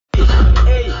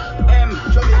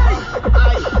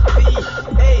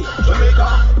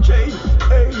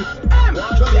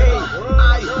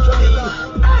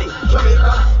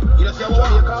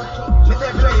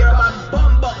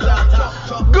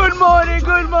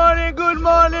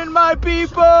my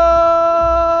people!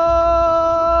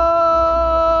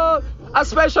 A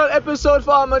special episode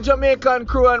for my Jamaican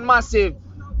crew and massive.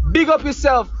 Big up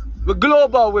yourself. We're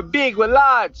global, we're big, we're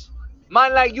large.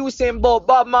 Man like Usain Bolt,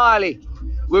 Bob Marley.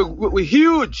 We're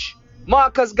huge.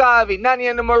 Marcus Garvey, Nanny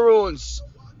and the Maroons.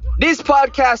 This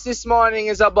podcast this morning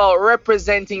is about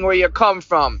representing where you come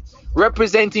from.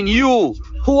 Representing you.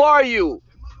 Who are you?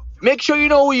 Make sure you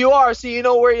know who you are so you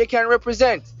know where you can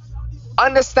represent.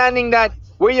 Understanding that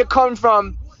where you come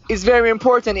from is very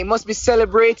important. It must be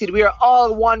celebrated. We are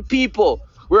all one people.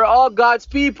 We're all God's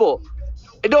people.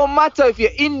 It don't matter if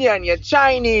you're Indian, you're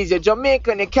Chinese, you're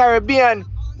Jamaican, you're Caribbean.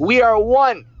 We are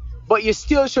one. But you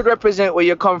still should represent where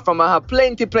you come from and have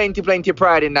plenty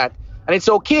pride in that. And it's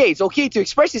okay. It's okay to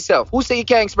express yourself. Who say you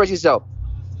can't express yourself?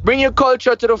 Bring your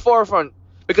culture to the forefront.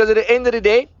 Because at the end of the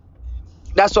day,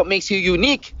 that's what makes you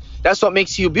unique. That's what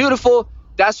makes you beautiful.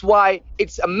 That's why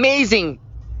it's amazing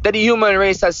that the human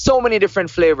race has so many different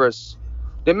flavors.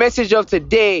 The message of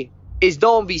today is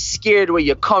don't be scared where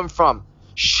you come from.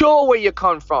 Show where you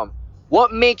come from.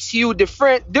 What makes you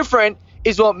different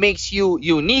is what makes you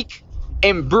unique.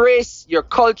 Embrace your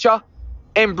culture.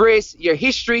 Embrace your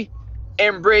history.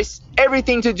 Embrace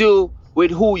everything to do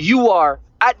with who you are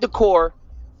at the core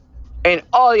and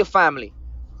all your family.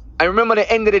 And remember, at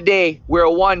the end of the day, we're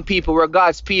one people. We're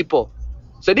God's people.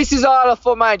 So this is all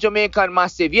for my Jamaican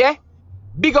massive, yeah?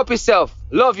 Big up yourself.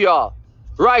 Love y'all.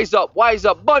 Rise up, wise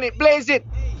up, burn it, blaze it.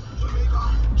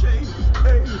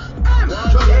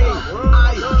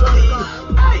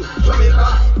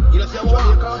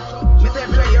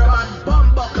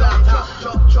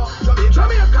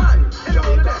 Jamaica.